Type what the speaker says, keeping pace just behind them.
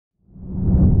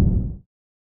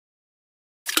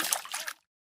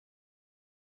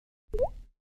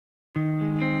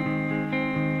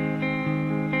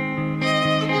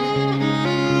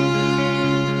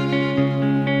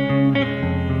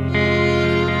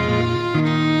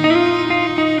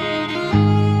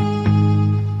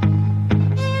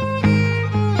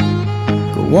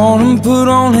Want 'em put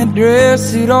on that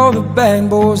dress that all the bad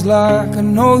boys like. I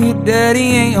know your daddy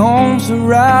ain't home, so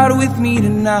ride with me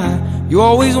tonight. You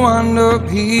always wind up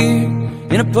here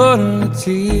in a puddle of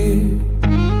tears.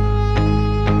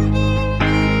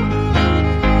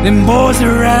 Them boys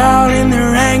are out and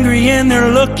they're angry and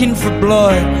they're looking for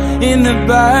blood in the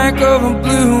back of a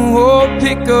blue old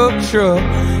pickup truck.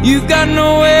 You've got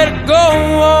nowhere to go,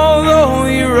 although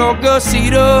you're all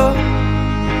gussied up.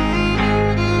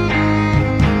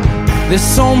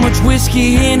 There's so much whiskey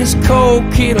in his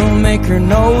coke, it'll make her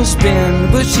nose spin.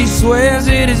 But she swears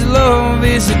that his love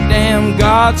is a damn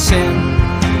godsend.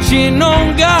 She ain't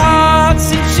known God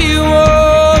since she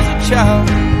was a child.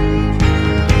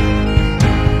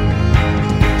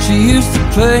 She used to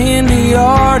play in the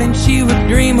yard and she would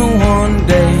dream of one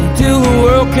day, till the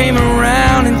world came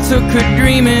around and took her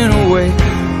dreaming away.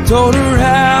 Told her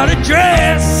how to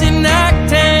dress and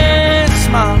act and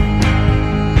smile.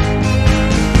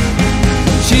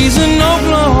 She's an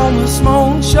Oklahoma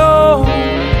Smokeshow,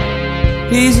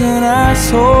 he's an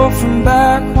asshole from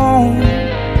back home.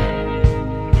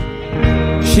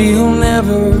 She'll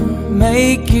never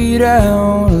make it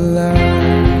out alive.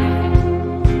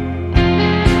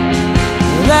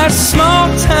 That small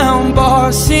town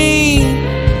bar scene,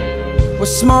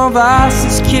 where small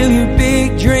vices kill your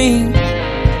big dreams.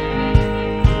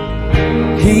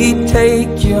 He'd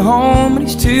take you home but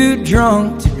he's too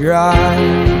drunk to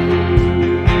drive.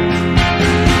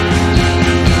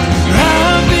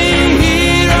 I've been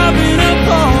here, I've been up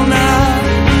all night,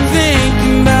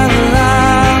 thinking about a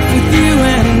life with you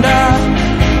and I.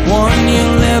 One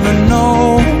you'll never know,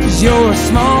 'cause you're a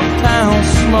small town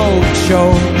smoke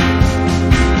show.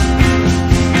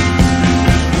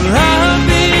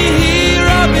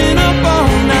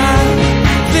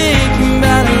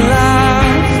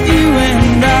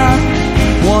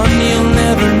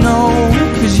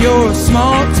 You're a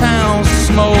small town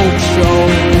smoke show.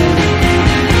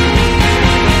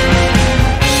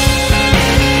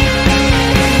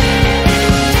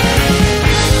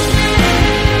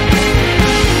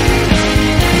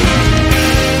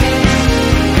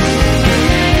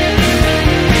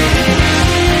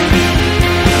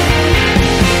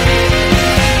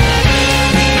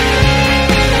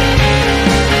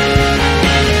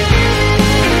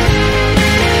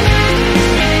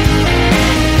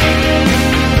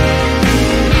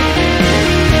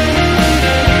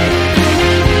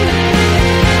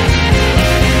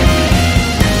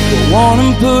 Want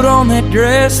 'em put on that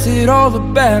dress that all the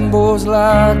bad boys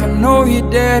like. I know your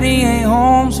daddy ain't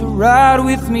home, so ride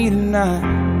with me tonight.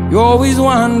 You always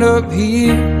wind up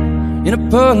here in a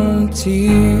puddle of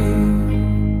tears.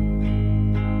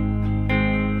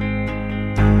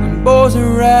 And boys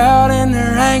are out and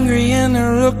they're angry and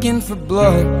they're looking for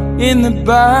blood in the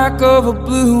back of a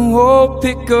blue old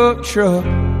pickup truck.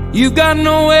 You've got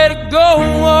nowhere to go,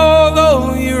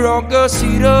 although you're all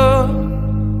gussied up.